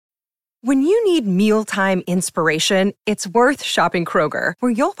When you need mealtime inspiration, it's worth shopping Kroger,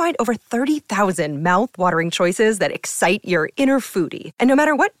 where you'll find over 30,000 mouth-watering choices that excite your inner foodie. And no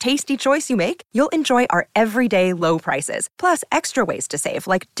matter what tasty choice you make, you'll enjoy our everyday low prices, plus extra ways to save,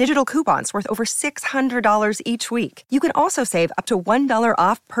 like digital coupons worth over $600 each week. You can also save up to $1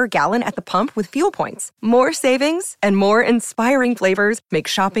 off per gallon at the pump with fuel points. More savings and more inspiring flavors make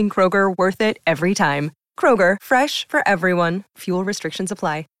shopping Kroger worth it every time. Kroger, fresh for everyone. Fuel restrictions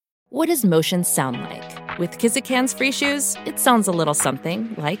apply. What does motion sound like? With Kizikans free shoes, it sounds a little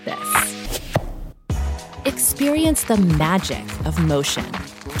something like this. Experience the magic of motion.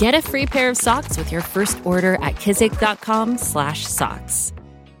 Get a free pair of socks with your first order at kizik.com/socks.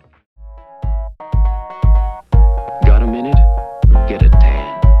 Got a minute? Get a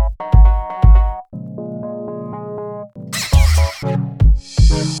tan.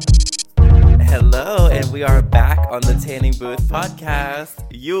 Hello, and we are back on the Tanning Booth podcast.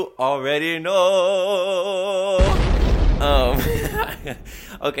 You already know.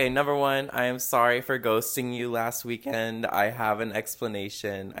 Okay, number one, I am sorry for ghosting you last weekend. I have an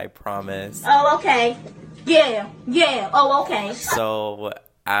explanation, I promise. Oh, okay. Yeah. Oh, okay. So,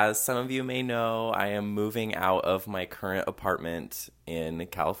 as some of you may know, I am moving out of my current apartment in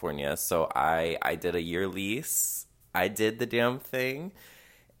California. So I did a year lease. I did the damn thing.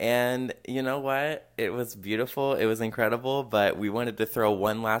 And you know what? It was beautiful. It was incredible. But we wanted to throw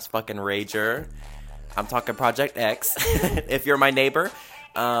one last fucking rager. I'm talking Project X. If you're my neighbor,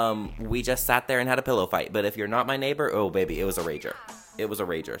 we just sat there and had a pillow fight. But if you're not my neighbor, oh, baby, it was a rager. It was a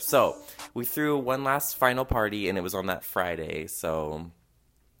rager. So we threw one last final party, and it was on that Friday. So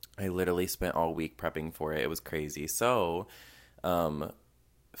I literally spent all week prepping for it. It was crazy. So,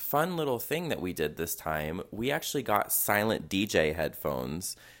 fun little thing that we did this time, we actually got silent DJ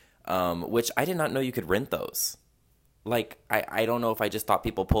headphones, which I did not know you could rent those. Like, I don't know if I just thought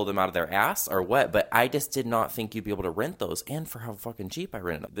people pulled them out of their ass or what, but I just did not think you'd be able to rent those, and for how fucking cheap I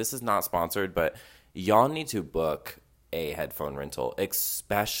rented them. This is not sponsored, but y'all need to book a headphone rental,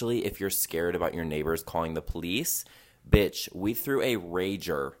 especially if you're scared about your neighbors calling the police. Bitch, we threw a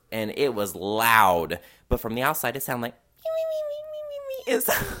rager, and it was loud, but from the outside it sounded like is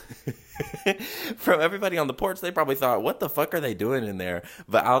from everybody on the porch. They probably thought, what the fuck are they doing in there?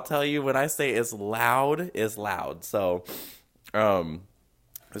 But I'll tell you, when I say it's loud, it's loud. So it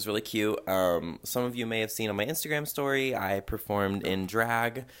was really cute. Some of you may have seen on my Instagram story, I performed in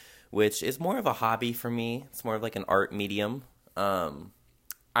drag, which is more of a hobby for me. It's more of like an art medium.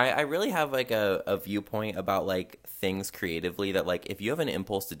 I really have like a viewpoint about like things creatively that, like, if you have an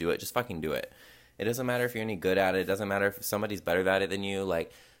impulse to do it, just fucking do it. It doesn't matter if you're any good at it. It doesn't matter if somebody's better at it than you.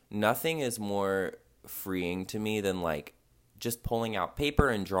 Like, nothing is more freeing to me than, like, just pulling out paper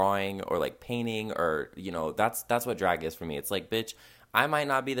and drawing or, like, painting or, you know, that's what drag is for me. It's like, bitch, I might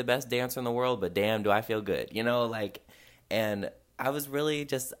not be the best dancer in the world, but damn, do I feel good, you know? Like, and I was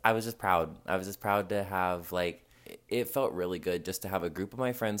just proud. I was just proud to have, like, it felt really good just to have a group of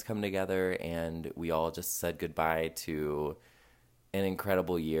my friends come together, and we all just said goodbye to an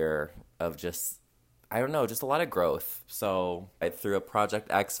incredible year of just, I don't know, just a lot of growth. So I threw a Project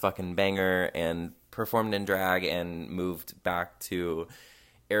X fucking banger and performed in drag and moved back to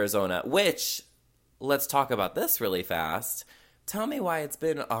Arizona, which, let's talk about this really fast. Tell me why it's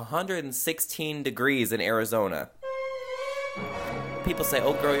been 116 degrees in Arizona. People say,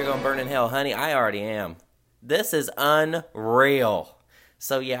 oh girl, you're gonna burn in hell. Honey, I already am. This is unreal.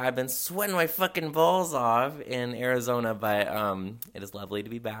 So yeah, I've been sweating my fucking balls off in Arizona, but it is lovely to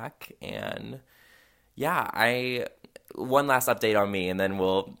be back. And yeah, one last update on me, and then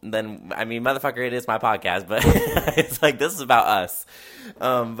motherfucker, it is my podcast, but it's like, this is about us.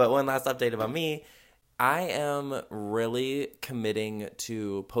 But one last update about me. I am really committing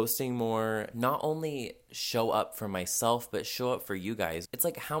to posting more, not only show up for myself, but show up for you guys. It's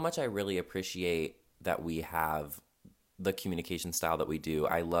like how much I really appreciate that we have the communication style that we do.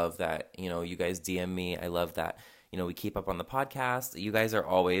 I love that, you know, you guys DM me. I love that, you know, we keep up on the podcast. You guys are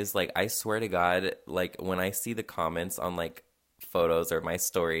always, like, I swear to God, like, when I see the comments on, like, photos or my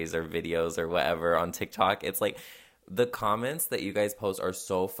stories or videos or whatever on TikTok, it's like, the comments that you guys post are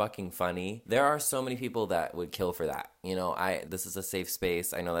so fucking funny. There are so many people that would kill for that. You know, this is a safe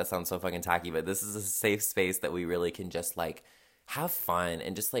space. I know that sounds so fucking tacky, but this is a safe space that we really can just, like, have fun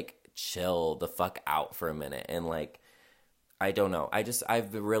and just, like, chill the fuck out for a minute. And, like, I don't know.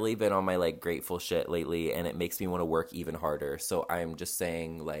 I've really been on my, like, grateful shit lately, and it makes me want to work even harder. So I'm just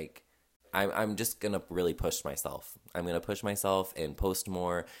saying, like, I'm just going to really push myself. I'm going to push myself and post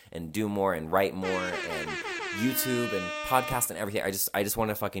more and do more and write more and YouTube and podcast and everything. I just want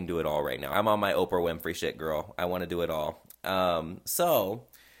to fucking do it all right now. I'm on my Oprah Winfrey shit, girl. I want to do it all. So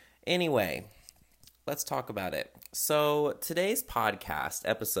Anyway, let's talk about it. So today's podcast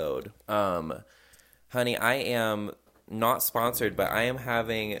episode, honey, I am not sponsored, but I am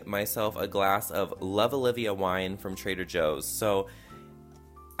having myself a glass of Love Olivia wine from Trader Joe's. So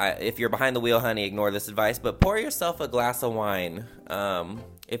if you're behind the wheel, honey, ignore this advice, but pour yourself a glass of wine.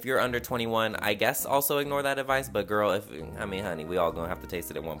 If you're under 21, I guess also ignore that advice, but girl, honey, we all gonna have to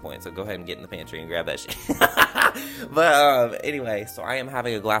taste it at one point, so go ahead and get in the pantry and grab that shit. But anyway, so I am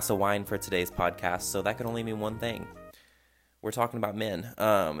having a glass of wine for today's podcast, so that can only mean one thing. We're talking about men.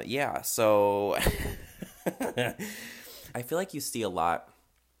 So I feel like you see a lot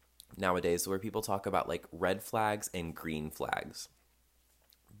nowadays where people talk about like red flags and green flags.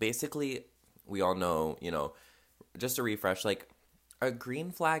 Basically, we all know, just to refresh, like a green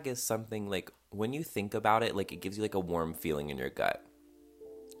flag is something like when you think about it, like it gives you like a warm feeling in your gut.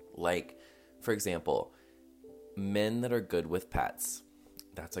 Like, for example, men that are good with pets.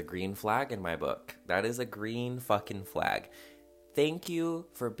 That's a green flag in my book. That is a green fucking flag. Thank you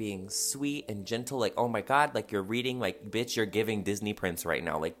for being sweet and gentle. Like, oh my God, like you're reading, like, bitch, you're giving Disney Prince right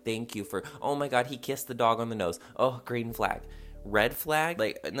now. Like, thank you for, oh my God, he kissed the dog on the nose. Oh, green flag. Red flag,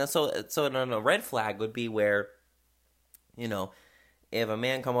 like, no, red flag would be where, if a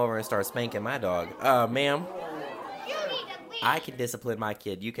man come over and start spanking my dog, ma'am, I can discipline my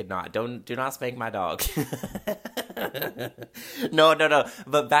kid. You cannot. Do not spank my dog. No.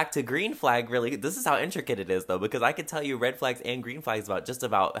 But back to green flag, really, this is how intricate it is, though, because I could tell you red flags and green flags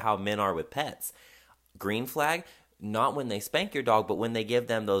about how men are with pets. Green flag, not when they spank your dog, but when they give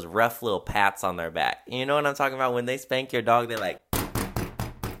them those rough little pats on their back. You know what I'm talking about? When they spank your dog, they're like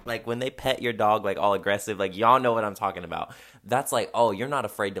when they pet your dog, like all aggressive, like y'all know what I'm talking about. That's like, oh, you're not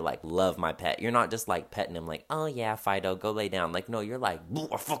afraid to like love my pet. You're not just like petting him like, oh yeah, Fido, go lay down. Like, no, you're like,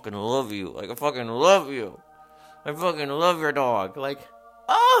 I fucking love you. Like, I fucking love you. I fucking love your dog. Like,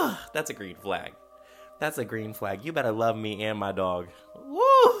 oh, that's a green flag. That's a green flag. You better love me and my dog.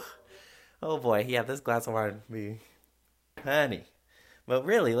 Woo! Oh boy, yeah, this glass of wine be honey. But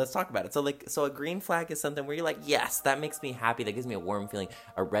really, let's talk about it. So a green flag is something where you're like, yes, that makes me happy. That gives me a warm feeling.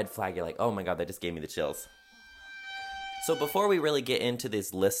 A red flag, you're like, oh my God, that just gave me the chills. So before we really get into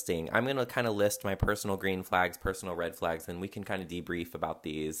this listing, I'm going to kind of list my personal green flags, personal red flags, and we can kind of debrief about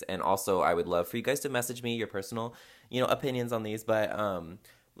these. And also, I would love for you guys to message me your personal, opinions on these. But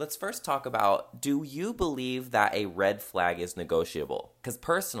let's first talk about, do you believe that a red flag is negotiable? Because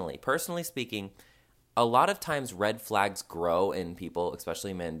personally speaking, a lot of times red flags grow in people,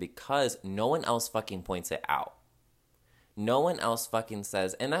 especially men, because no one else fucking points it out. No one else fucking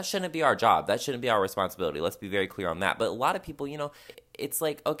says, and that shouldn't be our job. That shouldn't be our responsibility. Let's be very clear on that. But a lot of people, it's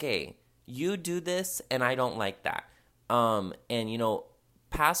like, okay, you do this and I don't like that. And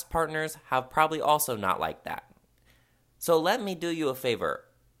past partners have probably also not liked that. So let me do you a favor.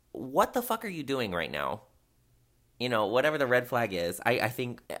 What the fuck are you doing right now? Whatever the red flag is, I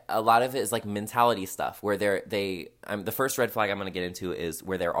think a lot of it is like mentality stuff where the first red flag I'm going to get into is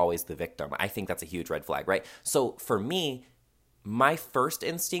where they're always the victim. I think that's a huge red flag, right? So for me, my first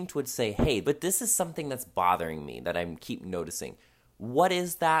instinct would say, hey, but this is something that's bothering me that I keep noticing. What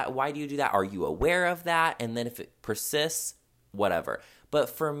is that? Why do you do that? Are you aware of that? And then if it persists, whatever. But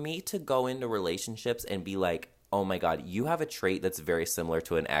for me to go into relationships and be like, oh my God, you have a trait that's very similar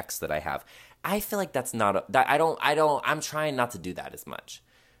to an ex that I have. I feel like that's not, I'm trying not to do that as much.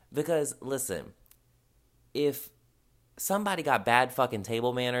 Because, listen, if somebody got bad fucking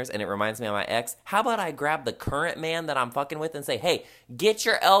table manners and it reminds me of my ex, how about I grab the current man that I'm fucking with and say, hey, get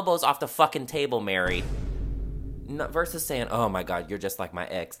your elbows off the fucking table, Mary. No, versus saying, oh my God, you're just like my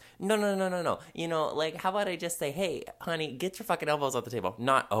ex. No. How about I just say, hey, honey, get your fucking elbows off the table.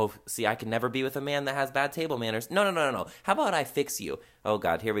 Not, oh, see, I can never be with a man that has bad table manners. No. How about I fix you? Oh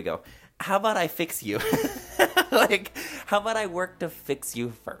God, here we go. How about I fix you? How about I work to fix you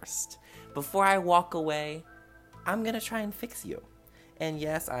first? Before I walk away, I'm going to try and fix you. And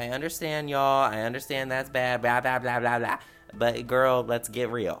yes, I understand, y'all. I understand that's bad, blah, blah, blah, blah, blah. But girl, let's get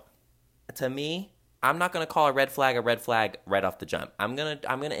real. To me, I'm not going to call a red flag right off the jump. I'm going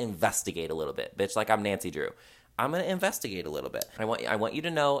to investigate a little bit. Bitch, like I'm Nancy Drew. I'm going to investigate a little bit. I want you to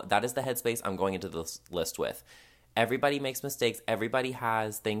know that is the headspace I'm going into this list with. Everybody makes mistakes. Everybody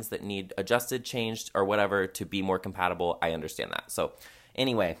has things that need adjusted, changed, or whatever to be more compatible. I understand that. So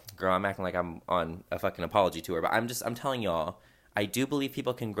anyway, girl, I'm acting like I'm on a fucking apology tour, but I'm telling y'all, I do believe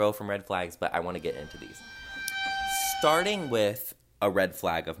people can grow from red flags, but I want to get into these. Starting with a red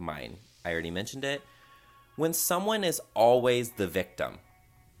flag of mine. I already mentioned it. When someone is always the victim.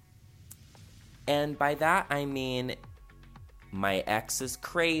 And by that, I mean, my ex is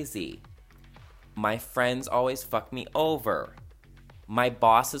crazy. My friends always fuck me over. My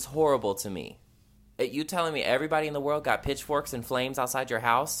boss is horrible to me. You telling me everybody in the world got pitchforks and flames outside your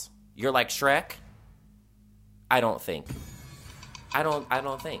house? You're like Shrek? I don't think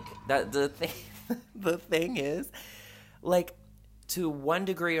that the thing is, like, to one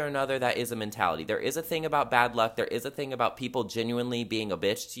degree or another, that is a mentality. There is a thing about bad luck. There is a thing about people genuinely being a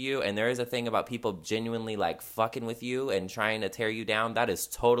bitch to you. And there is a thing about people genuinely, like, fucking with you and trying to tear you down. That is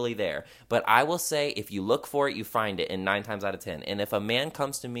totally there. But I will say, if you look for it, you find it, in 9 times out of 10. And if a man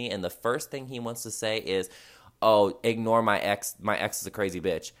comes to me and the first thing he wants to say is, oh, ignore my ex is a crazy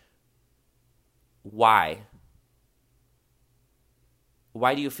bitch. Why?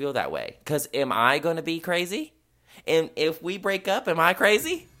 Why do you feel that way? Because am I going to be crazy? And if we break up, am I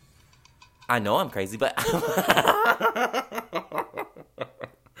crazy? I know I'm crazy, but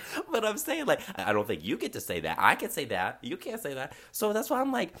but I'm saying, like, I don't think you get to say that. I can say that. You can't say that. So that's why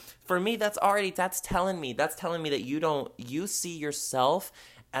I'm like, for me, that's telling me that you see yourself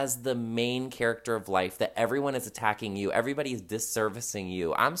as the main character of life, that everyone is attacking you. Everybody is disservicing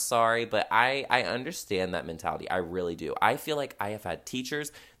you. I'm sorry, but I understand that mentality. I really do. I feel like I have had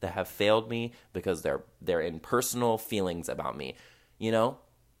teachers that have failed me because they're in personal feelings about me, you know?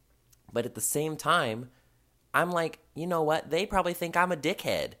 But at the same time, I'm like, you know what? They probably think I'm a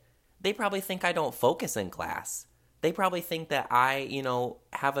dickhead. They probably think I don't focus in class. They probably think that I,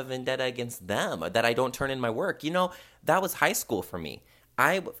 have a vendetta against them, or that I don't turn in my work. That was high school for me.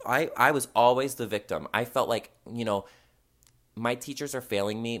 I was always the victim. I felt like, my teachers are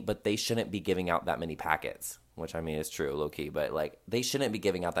failing me, but they shouldn't be giving out that many packets, which I mean is true, low-key, but like, they shouldn't be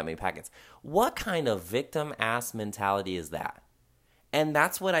giving out that many packets. What kind of victim-ass mentality is that? And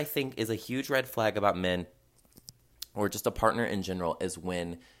that's what I think is a huge red flag about men, or just a partner in general, is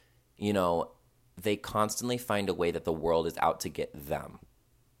when, they constantly find a way that the world is out to get them.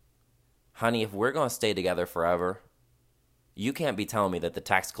 Honey, if we're going to stay together forever, you can't be telling me that the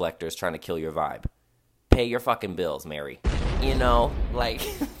tax collector is trying to kill your vibe. Pay your fucking bills, Mary.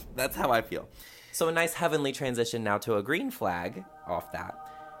 That's how I feel. So a nice heavenly transition now to a green flag off that.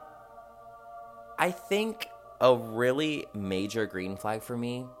 I think a really major green flag for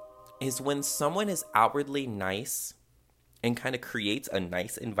me is when someone is outwardly nice and kind of creates a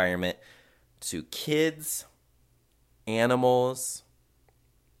nice environment to kids, animals,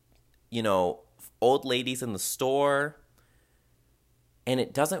 old ladies in the store, and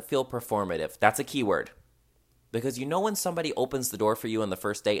it doesn't feel performative. That's a key word. Because when somebody opens the door for you on the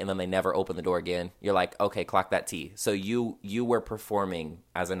first date and then they never open the door again, you're like, okay, clock that T. So you were performing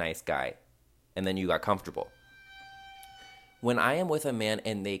as a nice guy, and then you got comfortable. When I am with a man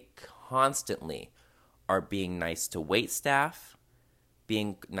and they constantly are being nice to wait staff,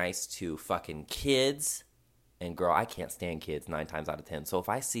 being nice to fucking kids, and girl, I can't stand kids 9 times out of 10. So if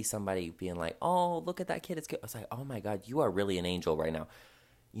I see somebody being like, oh, look at that kid, it's cute. I was like, oh my God, you are really an angel right now.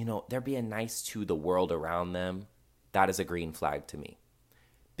 They're being nice to the world around them. That is a green flag to me.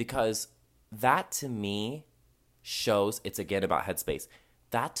 Because that to me shows, it's again about headspace.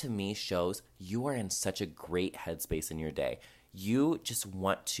 That to me shows you are in such a great headspace in your day. You just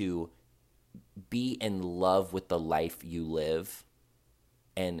want to be in love with the life you live,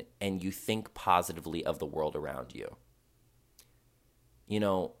 and you think positively of the world around you.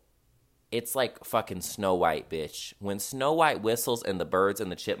 It's like fucking Snow White, bitch. When Snow White whistles and the birds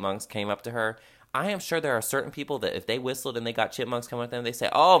and the chipmunks came up to her, I am sure there are certain people that if they whistled and they got chipmunks coming up to them, they say,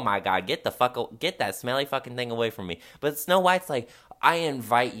 oh my God, get that smelly fucking thing away from me. But Snow White's like, I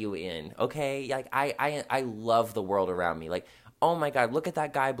invite you in, okay? Like, I love the world around me. Like, oh my God, look at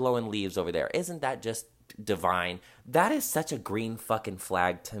that guy blowing leaves over there. Isn't that just divine? That is such a green fucking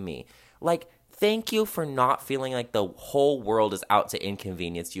flag to me. Like, thank you for not feeling like the whole world is out to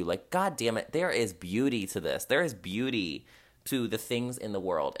inconvenience you. Like, God damn it, there is beauty to this. There is beauty to the things in the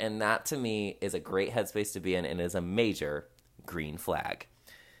world. And that, to me, is a great headspace to be in and is a major green flag.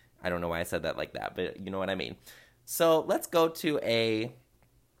 I don't know why I said that like that, but you know what I mean. So let's go to a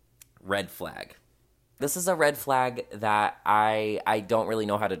red flag. This is a red flag that I don't really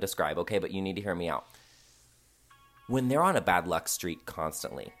know how to describe, okay? But you need to hear me out. When they're on a bad luck streak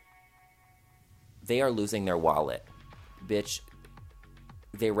constantly, they are losing their wallet. Bitch,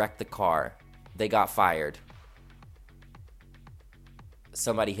 they wrecked the car. They got fired.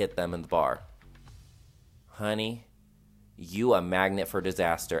 Somebody hit them in the bar. Honey, you a magnet for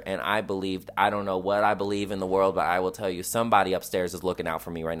disaster. And I don't know what I believe in the world, but I will tell you, somebody upstairs is looking out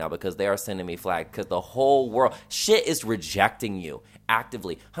for me right now because they are sending me flag. Because the whole world, shit is rejecting you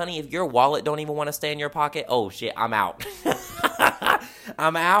actively. Honey, if your wallet don't even want to stay in your pocket, oh shit, I'm out.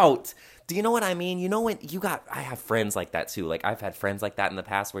 I'm out. Do you know what I mean? When I have friends like that too. Like, I've had friends like that in the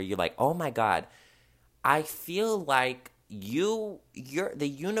past where you're like, oh my God, I feel like the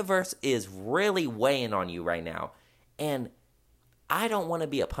universe is really weighing on you right now. And I don't want to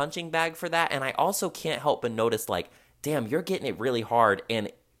be a punching bag for that. And I also can't help but notice, like, damn, you're getting it really hard. And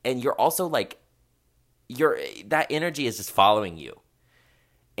you're also like, that energy is just following you.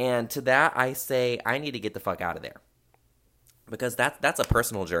 And to that, I say, I need to get the fuck out of there. Because that's a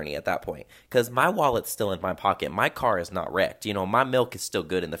personal journey at that point. Because my wallet's still in my pocket. My car is not wrecked. You know, my milk is still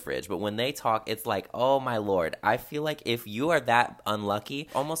good in the fridge. But when they talk, it's like, oh my Lord. I feel like if you are that unlucky,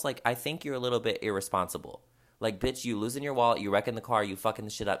 almost like I think you're a little bit irresponsible. Like, bitch, you losing your wallet, you wrecking the car, you fucking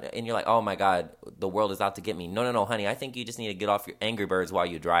the shit up. And you're like, oh my God, the world is out to get me. No, honey. I think you just need to get off your Angry Birds while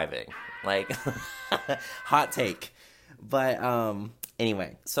you're driving. Like, hot take. But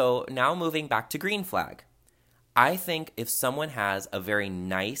anyway, so now moving back to green flag. I think if someone has a very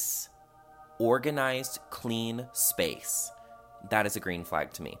nice, organized, clean space, that is a green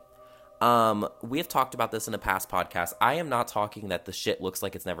flag to me. We have talked about this in a past podcast. I am not talking that the shit looks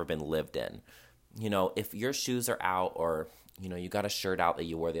like it's never been lived in. You know, if your shoes are out or, you know, you got a shirt out that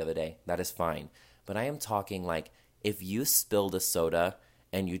you wore the other day, that is fine. But I am talking like if you spilled a soda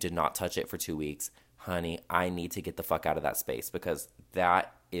and you did not touch it for 2 weeks, honey, I need to get the fuck out of that space because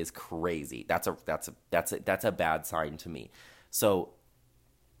that is crazy. That's a bad sign to me. So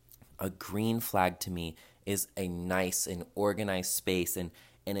a green flag to me is a nice and organized space and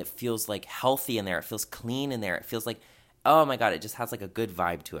it feels like healthy in there. It feels clean in there. It feels like, oh my God, it just has like a good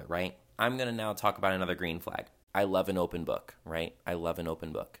vibe to it, right? I'm going to now talk about another green flag. I love an open book, right? I love an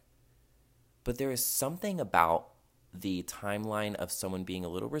open book. But there is something about the timeline of someone being a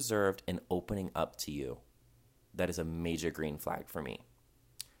little reserved and opening up to you that is a major green flag for me.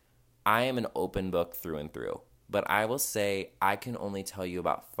 I am an open book through and through, but I will say I can only tell you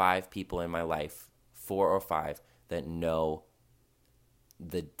about 5 people in my life, 4 or 5, that know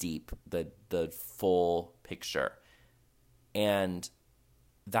the deep, the full picture. And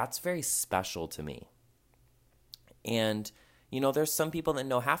that's very special to me. And, you know, there's some people that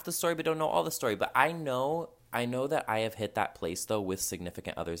know half the story but don't know all the story. But I know that I have hit that place, though, with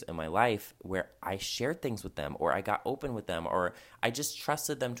significant others in my life where I shared things with them or I got open with them or I just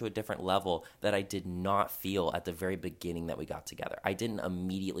trusted them to a different level that I did not feel at the very beginning that we got together. I didn't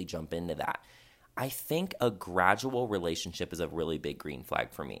immediately jump into that. I think a gradual relationship is a really big green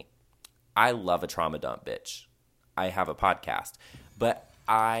flag for me. I love a trauma dump, bitch. I have a podcast. But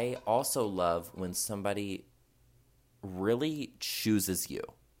I also love when somebody really chooses you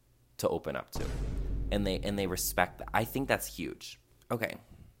to open up to. And they respect that. I think that's huge. Okay.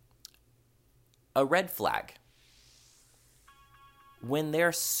 A red flag. When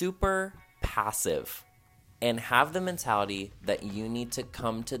they're super passive and have the mentality that you need to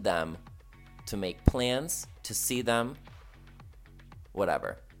come to them to make plans, to see them,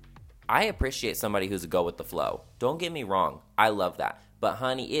 whatever. I appreciate somebody who's a go with the flow. Don't get me wrong. I love that. But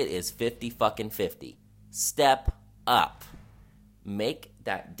honey, it is 50-50. Step up. Make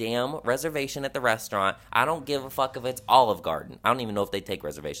that damn reservation at the restaurant. I don't give a fuck if it's Olive Garden. I don't even know if they take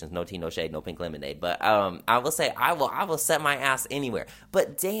reservations. No tea, no shade, no pink lemonade. But I will say I will set my ass anywhere.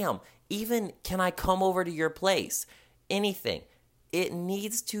 But damn, even can I come over to your place? Anything. It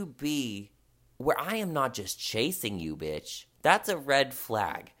needs to be where I am not just chasing you, bitch. That's a red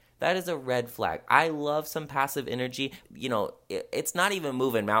flag. That is a red flag. I love some passive energy. You know, it's not even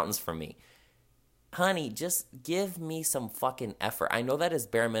moving mountains for me. Honey, just give me some fucking effort. I know that is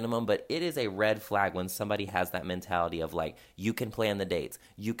bare minimum, but it is a red flag when somebody has that mentality of like, you can plan the dates.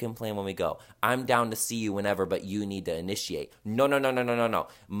 You can plan when we go. I'm down to see you whenever, but you need to initiate. No.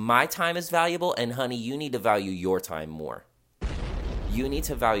 My time is valuable, and honey, you need to value your time more. You need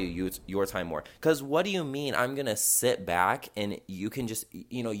to value your time more. Because what do you mean I'm going to sit back and you can just,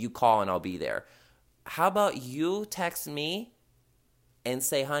 you know, you call and I'll be there? How about you text me and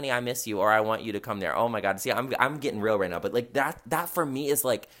say, honey, I miss you, or I want you to come there. Oh my God. See, I'm getting real right now. But like that for me is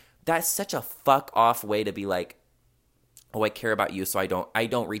like, that's such a fuck off way to be like, oh, I care about you, so I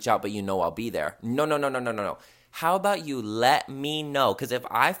don't reach out, but you know I'll be there. No. How about you let me know? Because if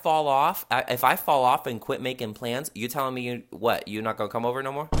I fall off and quit making plans, you telling me you're not going to come over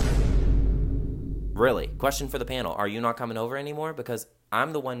no more? Really? Question for the panel. Are you not coming over anymore? Because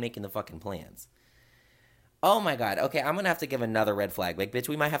I'm the one making the fucking plans. Oh my God. Okay, I'm going to have to give another red flag. Like, bitch,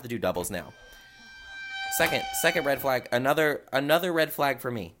 we might have to do doubles now. Second red flag. Another red flag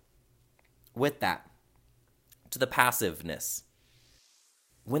for me. With that. To the passiveness.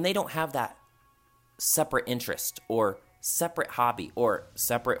 When they don't have that separate interest or separate hobby or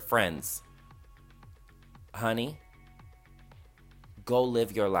separate friends. Honey, go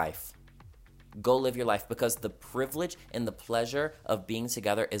live your life. Go live your life, because the privilege and the pleasure of being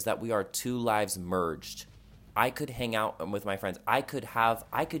together is that we are 2 lives merged. I could hang out with my friends. I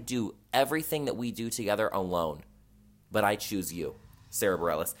could do everything that we do together alone. But I choose you, Sarah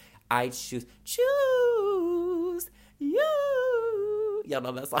Bareilles. I choose you. Y'all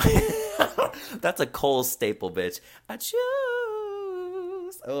know that song? That's a Cole staple, bitch. I choose.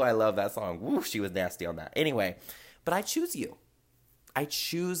 Oh, I love that song. Woo, she was nasty on that. Anyway, but I choose you. I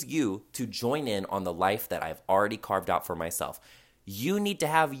choose you to join in on the life that I've already carved out for myself. You need to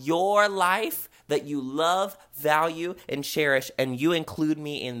have your life that you love, value, and cherish, and you include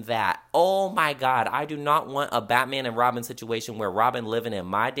me in that. Oh my God, I do not want a Batman and Robin situation where Robin living in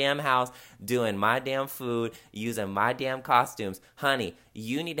my damn house, doing my damn food, using my damn costumes. Honey,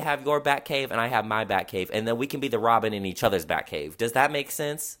 you need to have your Batcave, and I have my Batcave, and then we can be the Robin in each other's Batcave. Does that make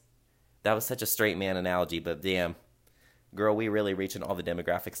sense? That was such a straight man analogy, but damn. Girl, we really reaching all the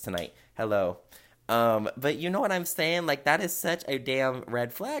demographics tonight. Hello. But you know what I'm saying? Like, that is such a damn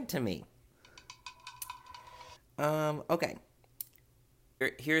red flag to me. Okay.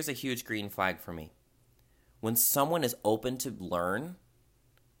 Here's a huge green flag for me. When someone is open to learn,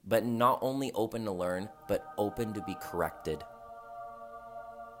 but not only open to learn, but open to be corrected.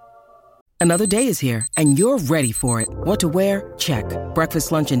 Another day is here, and you're ready for it. What to wear? Check.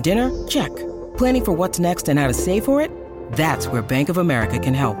 Breakfast, lunch, and dinner? Check. Planning for what's next and how to save for it? That's where Bank of America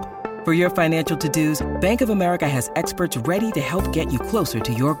can help. For your financial to-dos, Bank of America has experts ready to help get you closer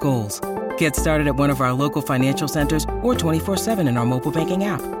to your goals. Get started at one of our local financial centers or 24/7 in our mobile banking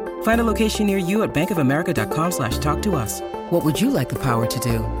app. Find a location near you at bankofamerica.com/talktous. What would you like the power to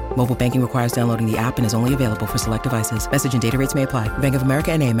do? Mobile banking requires downloading the app and is only available for select devices. Message and data rates may apply. Bank of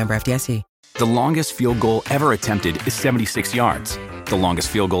America N.A., member FDIC. The longest field goal ever attempted is 76 yards. The longest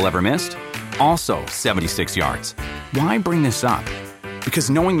field goal ever missed? Also 76 yards. Why bring this up? Because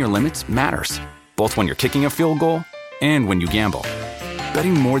knowing your limits matters, both when you're kicking a field goal and when you gamble.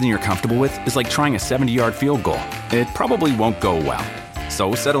 Betting more than you're comfortable with is like trying a 70-yard field goal. It probably won't go well.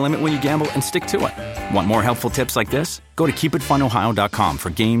 So set a limit when you gamble and stick to it. Want more helpful tips like this? Go to keepitfunohio.com for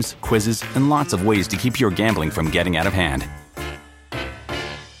games, quizzes, and lots of ways to keep your gambling from getting out of hand.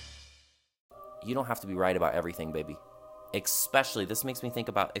 You don't have to be right about everything, baby. Especially, this makes me think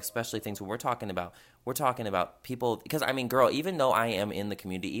about especially things when we're talking about people, because I mean, girl, even though I am in the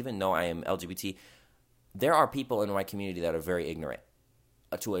community, even though I am LGBT, there are people in my community that are very ignorant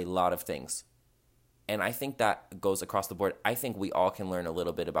to a lot of things. And I think that goes across the board. I think we all can learn a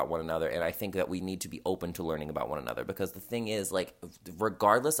little bit about one another, and I think that we need to be open to learning about one another, because the thing is, like,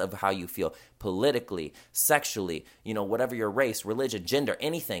 regardless of how you feel politically, sexually, you know, whatever your race, religion, gender,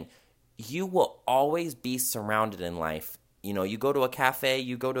 anything, you will always be surrounded in life. You know, you go to a cafe,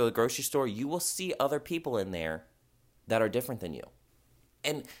 you go to a grocery store, you will see other people in there that are different than you.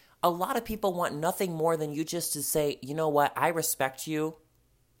 And a lot of people want nothing more than you just to say, you know what, I respect you.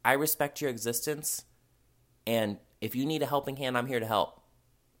 I respect your existence. And if you need a helping hand, I'm here to help.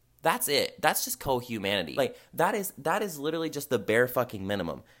 That's it. That's just co-humanity. Like, that is literally just the bare fucking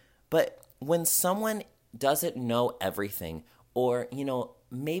minimum. But when someone doesn't know everything, or, you know,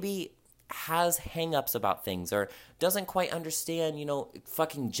 maybe has hang-ups about things, or doesn't quite understand, you know,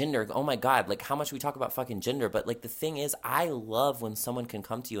 fucking gender. Oh my God, like, how much we talk about fucking gender. But, like, the thing is, I love when someone can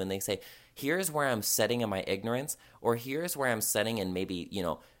come to you and they say, here's where I'm setting in my ignorance, or here's where I'm setting in maybe, you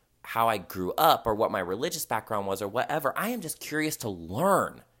know, how I grew up, or what my religious background was, or whatever. I am just curious to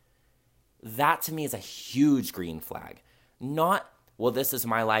learn. That to me is a huge green flag. Not, well, this is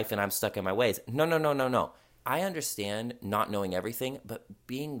my life and I'm stuck in my ways. No. I understand not knowing everything, but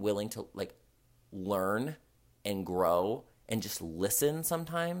being willing to, like, learn and grow and just listen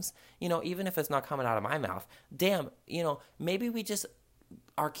sometimes, you know, even if it's not coming out of my mouth. Damn, you know, maybe we just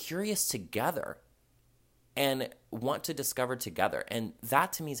are curious together and want to discover together. And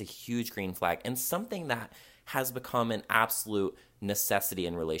that to me is a huge green flag, and something that has become an absolute necessity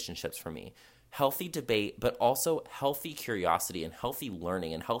in relationships for me. Healthy debate, but also healthy curiosity and healthy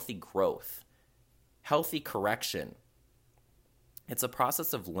learning and healthy growth. Healthy correction. It's a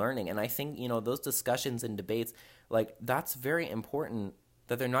process of learning. And I think, you know, those discussions and debates, like, that's very important,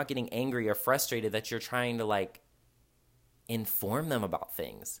 that they're not getting angry or frustrated that you're trying to, like, inform them about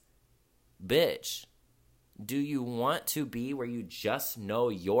things. Bitch, do you want to be where you just know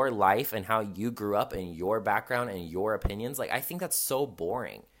your life and how you grew up and your background and your opinions? Like, I think that's so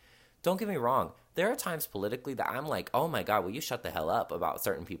boring. Don't get me wrong. There are times politically that I'm like, oh my God, will you shut the hell up about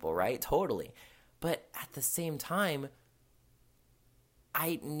certain people, right? Totally. But at the same time,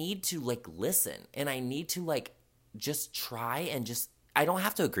 I need to, like, listen, and I need to, like, just try and just, I don't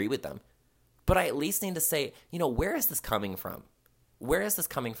have to agree with them, but I at least need to say, you know, where is this coming from? Where is this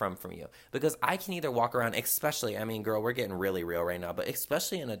coming from you? Because I can either walk around, especially, I mean, girl, we're getting really real right now, but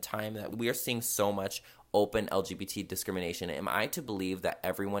especially in a time that we are seeing so much open LGBT discrimination, am I to believe that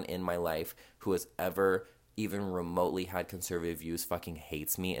everyone in my life who has ever even remotely had conservative views fucking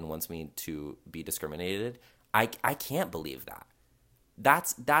hates me and wants me to be discriminated? I can't believe that.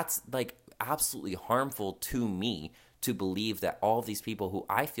 That's like absolutely harmful to me to believe that all of these people who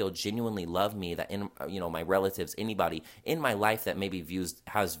I feel genuinely love me, that in, you know, my relatives, anybody in my life that maybe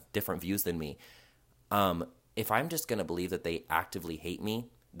has different views than me, if I'm just going to believe that they actively hate me,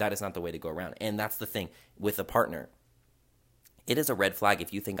 that is not the way to go around. And that's the thing with a partner. It is a red flag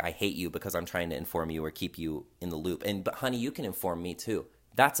if you think I hate you because I'm trying to inform you or keep you in the loop. But honey, you can inform me too.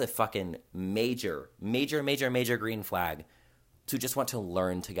 That's a fucking major green flag to just want to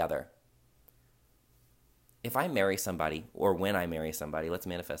learn together. If I marry somebody, or when I marry somebody, let's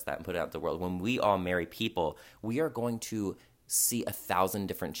manifest that and put it out in the world. When we all marry people, we are going to see 1,000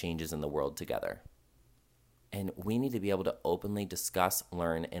 different changes in the world together. And we need to be able to openly discuss,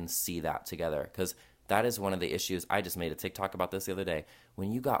 learn, and see that together. Because that is one of the issues. I just made a TikTok about this the other day.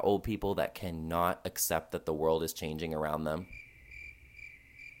 When you got old people that cannot accept that the world is changing around them,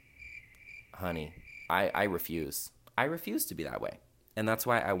 honey, I refuse. I refuse to be that way. And that's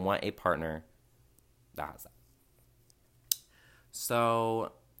why I want a partner that has that.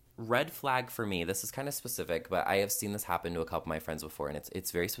 So, red flag for me, this is kind of specific, but I have seen this happen to a couple of my friends before, and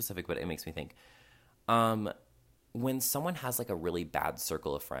it's very specific, but it makes me think. When someone has like a really bad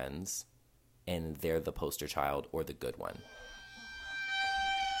circle of friends and they're the poster child or the good one,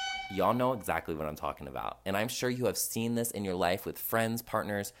 y'all know exactly what I'm talking about. And I'm sure you have seen this in your life with friends,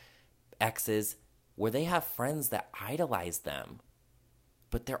 partners, exes, where they have friends that idolize them,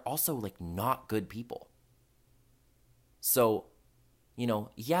 but they're also like not good people. So, you know,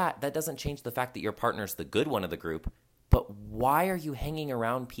 yeah, that doesn't change the fact that your partner's the good one of the group, but why are you hanging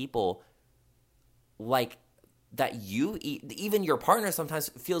around people like that even your partner sometimes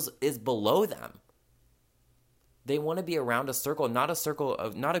feels is below them? They want to be around a circle, not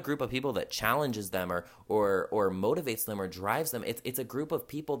a group of people that challenges them or motivates them or drives them. It's a group of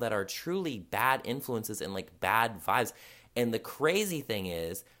people that are truly bad influences and like bad vibes. And the crazy thing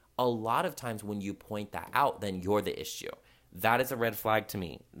is, a lot of times when you point that out, then you're the issue. That is a red flag to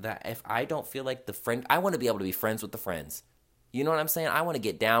me. That if I don't feel like the friend, I want to be able to be friends with the friends. You know what I'm saying? I want to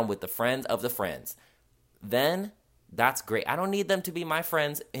get down with the friends of the friends. Then that's great. I don't need them to be my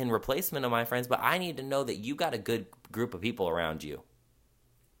friends in replacement of my friends, but I need to know that you got a good group of people around you.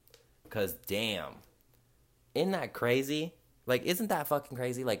 Because damn, isn't that crazy? Like, isn't that fucking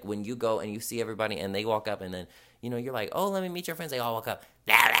crazy? Like, when you go and you see everybody and they walk up and then, you know, you're like, oh, let me meet your friends. They all walk up.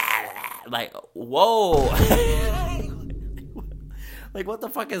 Like, whoa. Like, what the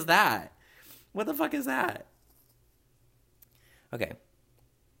fuck is that? What the fuck is that? Okay.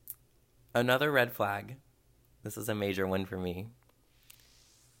 Another red flag. This is a major one for me.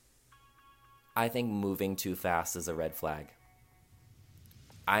 I think moving too fast is a red flag.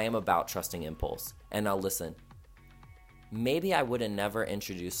 I am about trusting impulse. And now listen, maybe I would have never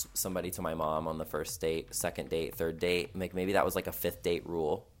introduced somebody to my mom on the first date, second date, third date. Maybe that was like a fifth date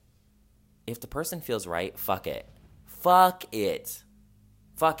rule. If the person feels right, fuck it. Fuck it.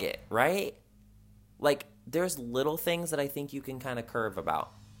 Fuck it, right? Like, there's little things that I think you can kind of curve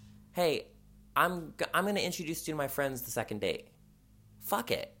about. Hey, I'm going to introduce you to my friends the second date.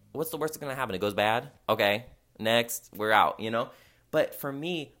 Fuck it. What's the worst that's going to happen? It goes bad? Okay, next, we're out, you know? But for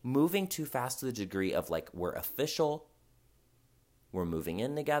me, moving too fast to the degree of like, we're official, we're moving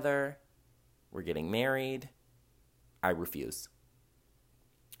in together, we're getting married, I refuse.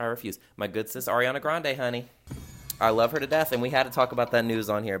 My good sis Ariana Grande, honey. I love her to death, and we had to talk about that news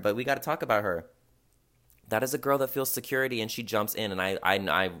on here, but we got to talk about her. That is a girl that feels security, and she jumps in, and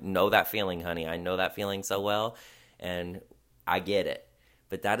I know that feeling, honey. I know that feeling so well, and I get it.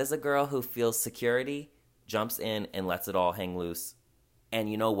 But that is a girl who feels security, jumps in, and lets it all hang loose. And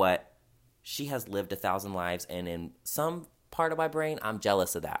you know what? She has lived 1,000 lives, and in some part of my brain, I'm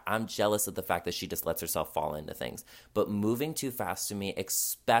jealous of that. I'm jealous of the fact that she just lets herself fall into things. But moving too fast to me,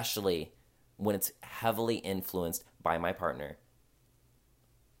 especially when it's heavily influenced by my partner,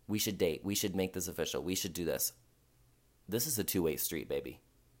 we should date. We should make this official. We should do this. This is a two-way street, baby.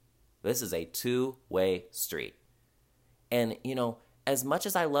 This is a two-way street. And, you know, as much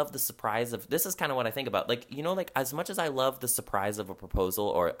as I love the surprise of, this is kind of what I think about, like, you know, like, as much as I love the surprise of a proposal,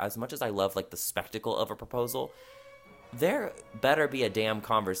 or as much as I love, like, the spectacle of a proposal, there better be a damn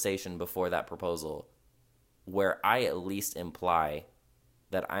conversation before that proposal where I at least imply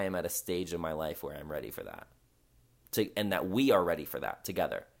that I am at a stage in my life where I'm ready for that. And that we are ready for that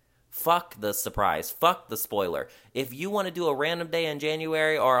together. Fuck the surprise. Fuck the spoiler. If you want to do a random day in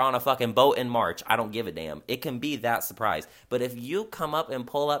January or on a fucking boat in March, I don't give a damn. It can be that surprise. But if you come up and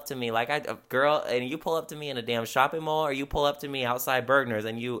pull up to me like and you pull up to me in a damn shopping mall, or you pull up to me outside Bergner's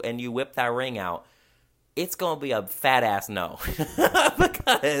and you whip that ring out, it's going to be a fat ass no.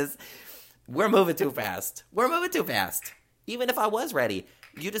 Because we're moving too fast. We're moving too fast. Even if I was ready,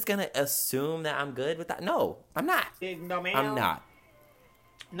 you just going to assume that I'm good with that? No, I'm not. No, ma'am. I'm not.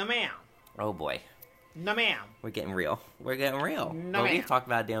 No, ma'am. Oh, boy. No, ma'am. We're getting real. We're getting real. No, We've ma'am. talked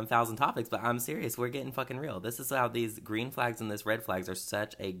about a damn 1,000 topics, but I'm serious. We're getting fucking real. This is how these green flags and this red flags are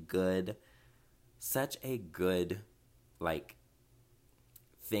such a good, like,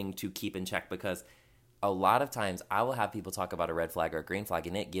 thing to keep in check, because a lot of times I will have people talk about a red flag or a green flag,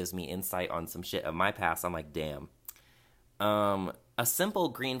 and it gives me insight on some shit of my past. I'm like, damn. A simple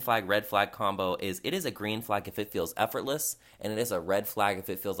green flag, red flag combo is, it is a green flag if it feels effortless, and it is a red flag if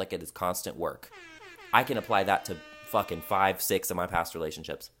it feels like it is constant work. I can apply that to fucking 5, 6 of my past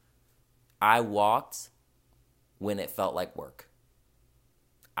relationships. I walked when it felt like work.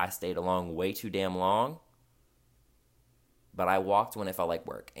 I stayed along way too damn long, but I walked when it felt like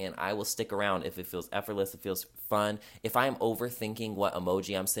work. And I will stick around if it feels effortless, it feels fun. If I am overthinking what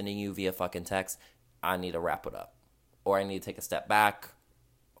emoji I'm sending you via fucking text, I need to wrap it up. Or I need to take a step back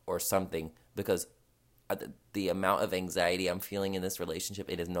or something, because the amount of anxiety I'm feeling in this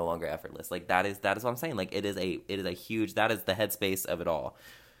relationship, it is no longer effortless. Like, that is what I'm saying. Like, it is a huge, that is the headspace of it all.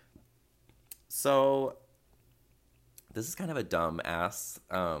 So this is kind of a dumb ass.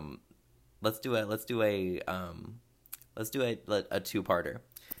 Let's do a two-parter.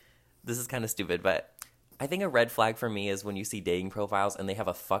 This is kind of stupid, but I think a red flag for me is when you see dating profiles and they have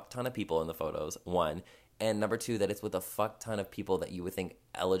a fuck ton of people in the photos, one. And number two, that it's with a fuck ton of people that you would think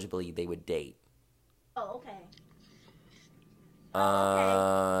eligibly they would date. Oh, okay.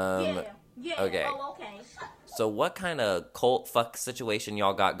 Yeah. Okay. Oh, okay. So what kind of cult fuck situation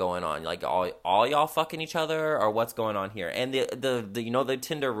y'all got going on? Like, all y'all fucking each other, or what's going on here? And the you know, the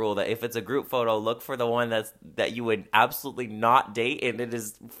Tinder rule that if it's a group photo, look for the one that you would absolutely not date, and it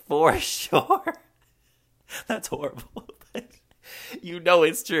is for sure. That's horrible. You know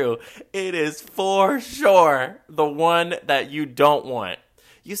it's true. It is for sure the one that you don't want.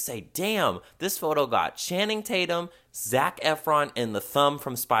 You say, damn, this photo got Channing Tatum, Zac Efron, and the thumb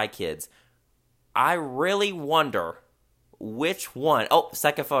from Spy Kids. I really wonder which one. Oh,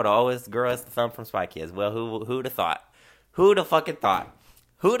 second photo. Oh, it's the girl, it's the thumb from Spy Kids. Well, who'd have thought? Who'd have fucking thought?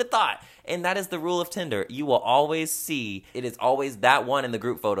 Who'd have thought? And that is the rule of Tinder. You will always see, it is always that one in the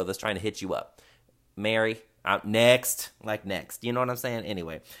group photo that's trying to hit you up. Mary, next. You know what I'm saying?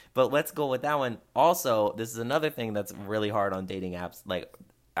 Anyway, but let's go with that one. Also, this is another thing that's really hard on dating apps. Like,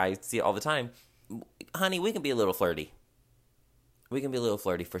 I see it all the time. Honey, we can be a little flirty. We can be a little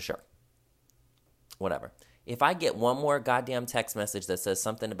flirty for sure. Whatever. If I get one more goddamn text message that says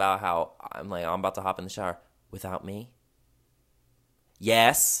something about how I'm about to hop in the shower without me.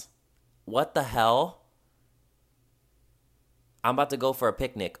 Yes. What the hell? I'm about to go for a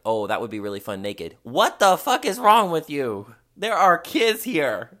picnic. Oh, that would be really fun naked. What the fuck is wrong with you? There are kids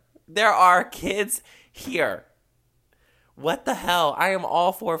here. What the hell? I am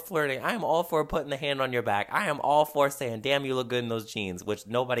all for flirting. I am all for putting the hand on your back. I am all for saying, damn, you look good in those jeans, which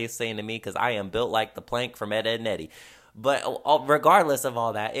nobody is saying to me because I am built like the plank from Ed, Edd n Eddy. But regardless of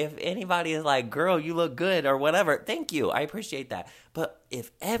all that, if anybody is like, girl, you look good or whatever, thank you. I appreciate that. But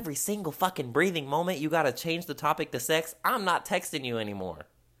if every single fucking breathing moment you got to change the topic to sex, I'm not texting you anymore.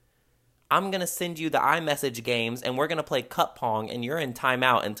 I'm going to send you the iMessage games and we're going to play cup pong and you're in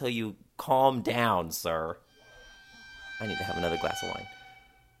timeout until you calm down, sir. I need to have another glass of wine.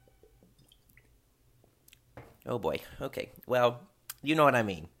 Oh boy. Okay. Well, you know what I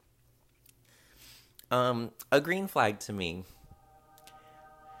mean. A green flag to me,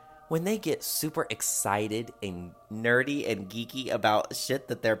 when they get super excited and nerdy and geeky about shit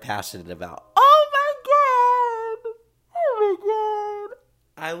that they're passionate about. Oh my God.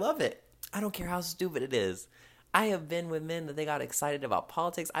 I love it. I don't care how stupid it is. I have been with men that they got excited about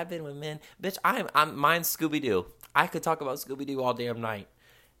politics. I've been with men, bitch, mine's Scooby-Doo. I could talk about Scooby-Doo all damn night.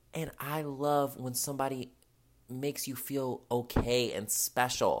 And I love when somebody makes you feel okay and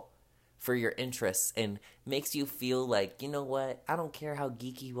special for your interests and makes you feel like, you know what, I don't care how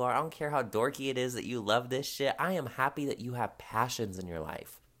geeky you are. I don't care how dorky it is that you love this shit. I am happy that you have passions in your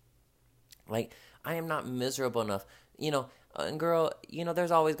life. Like, I am not miserable enough. You know, and girl, you know, there's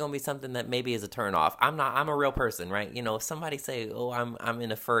always going to be something that maybe is a turn off. I'm a real person, right? You know, if somebody say, oh, I'm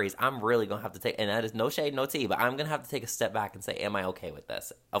into furries, I'm really going to have to take, and that is no shade, no tea, but I'm going to have to take a step back and say, am I okay with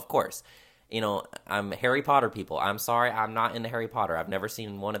this? Of course. I'm Harry Potter people. I'm sorry, I'm not into Harry Potter. I've never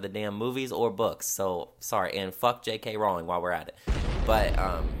seen one of the damn movies or books, so sorry. And fuck J.K. Rowling while we're at it. But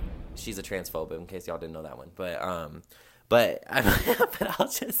she's a transphobe, in case y'all didn't know that one. But I'll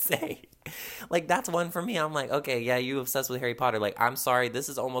just say, like, that's one for me. I'm like, okay, yeah, you obsessed with Harry Potter. Like, I'm sorry, this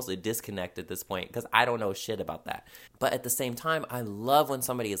is almost a disconnect at this point because I don't know shit about that. But at the same time, I love when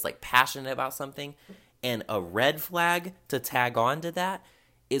somebody is, like, passionate about something, and a red flag to tag on to that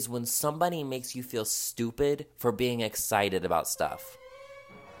is when somebody makes you feel stupid for being excited about stuff.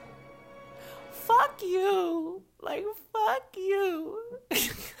 Fuck you. Like, fuck you.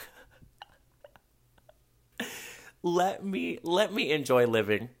 Let me enjoy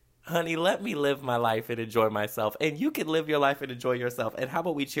living. Honey, let me live my life and enjoy myself. And you can live your life and enjoy yourself. And how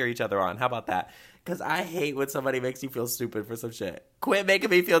about we cheer each other on? How about that? Because I hate when somebody makes you feel stupid for some shit. Quit making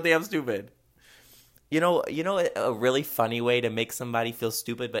me feel damn stupid. You know a really funny way to make somebody feel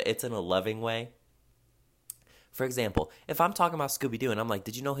stupid, but it's in a loving way? For example, if I'm talking about Scooby-Doo and I'm like,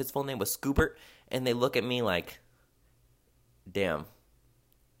 did you know his full name was Scoobert? And they look at me like, damn.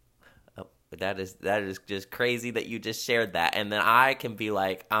 Oh, that is just crazy that you just shared that. And then I can be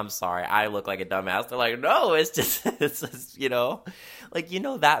like, I'm sorry, I look like a dumbass. They're like, no, it's just like,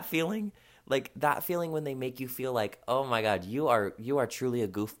 that feeling? Like that feeling when they make you feel like, oh my God, you are truly a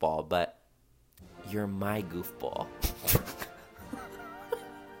goofball, but you're my goofball.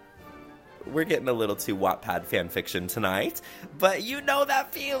 We're getting a little too Wattpad fan fiction tonight, but you know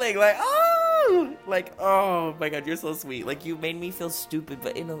that feeling, like, oh my God, you're so sweet. Like, you made me feel stupid,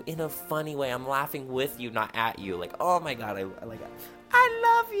 but in a funny way. I'm laughing with you, not at you. Like, oh my God, I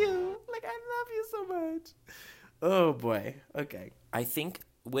love you. Like, I love you so much. Oh boy. Okay. I think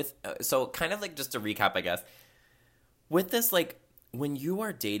so kind of like just to recap, I guess, with this, like, when you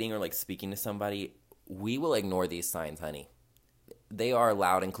are dating or, like, speaking to somebody, we will ignore these signs, honey. They are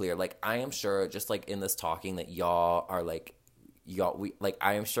loud and clear. Like, I am sure, just, like, in this talking that y'all are, like,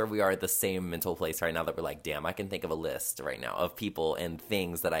 I am sure we are at the same mental place right now that we're like, damn, I can think of a list right now of people and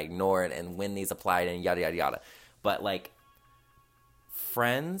things that I ignored and when these applied and yada, yada, yada. But, like,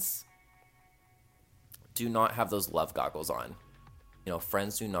 friends do not have those love goggles on.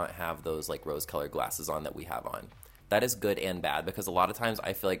 Friends do not have those, like, rose-colored glasses on that we have on. That is good and bad, because a lot of times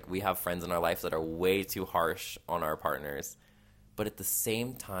I feel like we have friends in our life that are way too harsh on our partners. But at the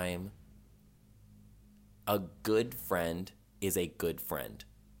same time, a good friend is a good friend.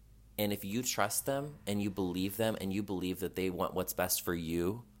 And if you trust them and you believe them and you believe that they want what's best for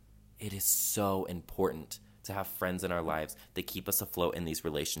you, it is so important to have friends in our lives that keep us afloat in these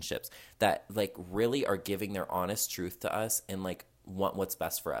relationships, that, like, really are giving their honest truth to us and, like, want what's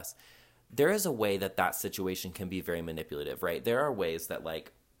best for us. There is a way that situation can be very manipulative, right? There are ways that,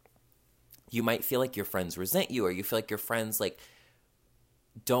 like, you might feel like your friends resent you, or you feel like your friends, like,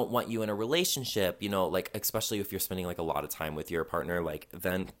 don't want you in a relationship, like, especially if you're spending, like, a lot of time with your partner, like,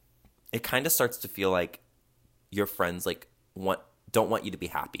 then it kind of starts to feel like your friends, like, don't want you to be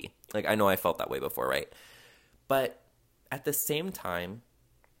happy. Like, I know I felt that way before, right? But at the same time,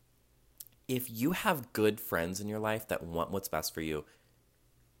 if you have good friends in your life that want what's best for you,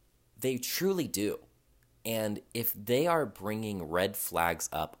 they truly do. And if they are bringing red flags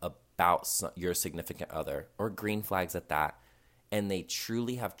up about your significant other, or green flags at that, and they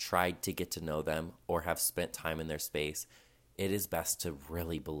truly have tried to get to know them or have spent time in their space, it is best to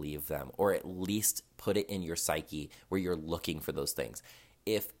really believe them, or at least put it in your psyche where you're looking for those things.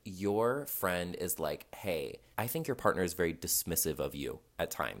 If your friend is like, hey, I think your partner is very dismissive of you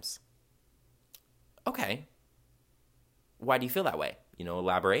at times. Okay. Why do you feel that way?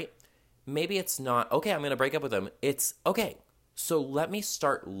 Elaborate. Maybe it's not, okay, I'm going to break up with them. It's, okay, so let me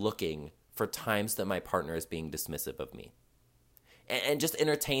start looking for times that my partner is being dismissive of me. And just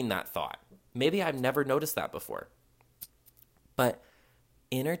entertain that thought. Maybe I've never noticed that before. But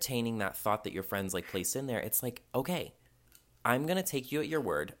entertaining that thought that your friends, like, placed in there, it's like, okay, I'm going to take you at your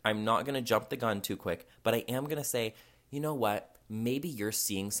word. I'm not going to jump the gun too quick, but I am going to say, you know what? Maybe you're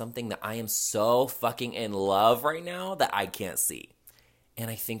seeing something that I am so fucking in love right now that I can't see.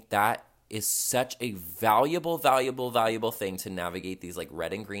 And I think that is such a valuable thing to navigate these, like,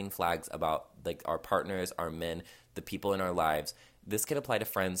 red and green flags about, like, our partners, our men, the people in our lives. This can apply to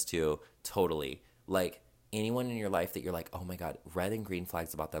friends too, totally. Like, anyone in your life that you're like, oh my God, red and green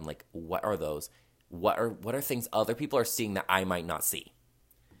flags about them, like, what are those? What are things other people are seeing that I might not see?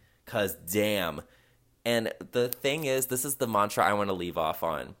 'Cause damn. And the thing is, this is the mantra I want to leave off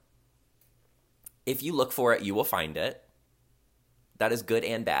on. If you look for it, you will find it. That is good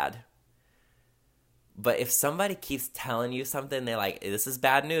and bad. But if somebody keeps telling you something, they're like, this is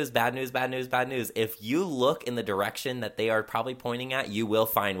bad news, bad news, bad news, bad news. If you look in the direction that they are probably pointing at, you will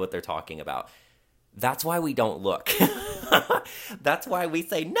find what they're talking about. That's why we don't look. That's why we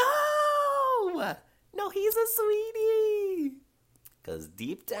say, no, he's a sweetie. Because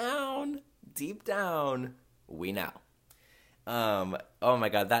deep down, we know. Oh my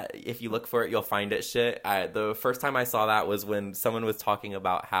God, that if you look for it, you'll find it shit. The first time I saw that was when someone was talking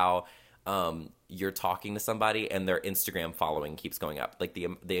about how you're talking to somebody and their Instagram following keeps going up. Like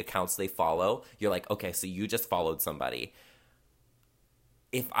the accounts they follow, you're like, okay, so you just followed somebody.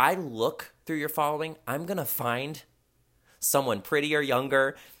 If I look through your following, I'm going to find someone prettier,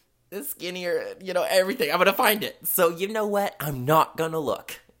 younger, skinnier, everything. I'm going to find it. So you know what? I'm not going to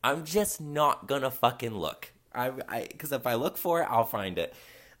look. I'm just not going to fucking look. Because if I look for it, I'll find it.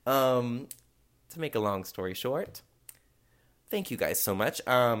 To make a long story short, thank you guys so much.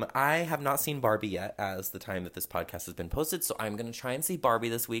 I have not seen Barbie yet as the time that this podcast has been posted, so I'm going to try and see Barbie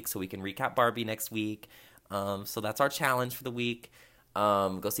this week so we can recap Barbie next week. So that's our challenge for the week.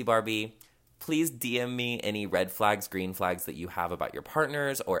 Go see Barbie. Please DM me any red flags, green flags that you have about your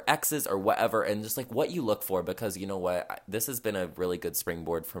partners or exes or whatever, and just like what you look for, because you know what? This has been a really good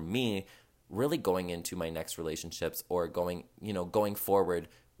springboard for me really going into my next relationships or going forward,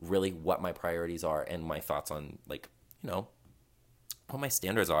 really what my priorities are and my thoughts on what my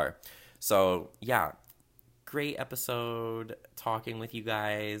standards are. So yeah, great episode talking with you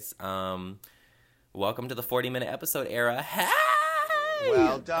guys. Welcome to the 40-minute episode era. Hey!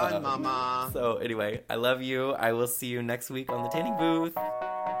 Well done, mama. So anyway, I love you. I will see you next week on the tanning booth.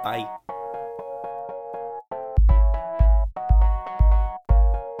 Bye.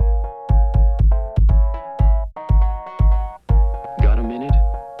 Got a minute?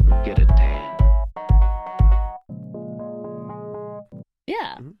 Get a tan.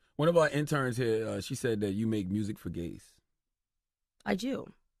 Yeah. One of our interns here, she said that you make music for gays. I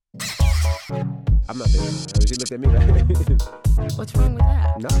do. I'm not there. She looked at me like, What's wrong with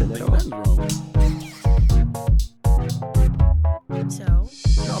that? nothing at all. Nothing's wrong with it. So, No,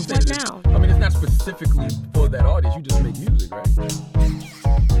 I'm saying what it's- now? I mean, it's not specifically for that audience. You just make music, right?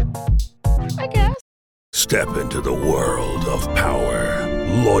 I guess. Step into the world of power,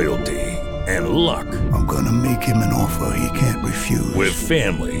 loyalty, and luck. I'm gonna make him an offer he can't refuse. With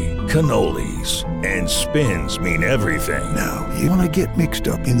family, cannolis, and spins mean everything. Now, you wanna get mixed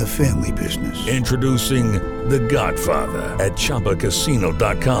up in the family business. Introducing The Godfather at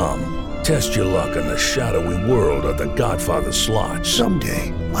ChumbaCasino.com. Test your luck in the shadowy world of The Godfather slot.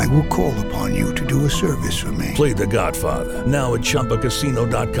 Someday, I will call upon you to do a service for me. Play The Godfather now at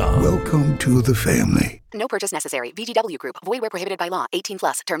ChumbaCasino.com. Welcome to the family. No purchase necessary. VGW Group. Void where prohibited by law.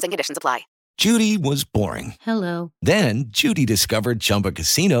 18+. Terms and conditions apply. Judy was boring. Hello. Then Judy discovered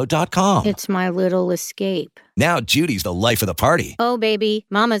ChumbaCasino.com. It's my little escape. Now Judy's the life of the party. Oh, baby,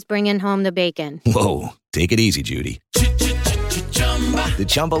 mama's bringing home the bacon. Whoa, take it easy, Judy. The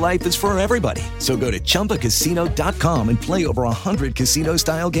Chumba life is for everybody. So go to ChumbaCasino.com and play over 100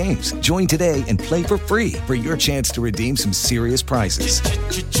 casino-style games. Join today and play for free for your chance to redeem some serious prizes.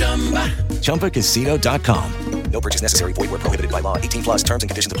 ChumbaCasino.com. No purchase necessary. Void where prohibited by law. 18+. Terms and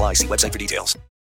conditions apply. See website for details.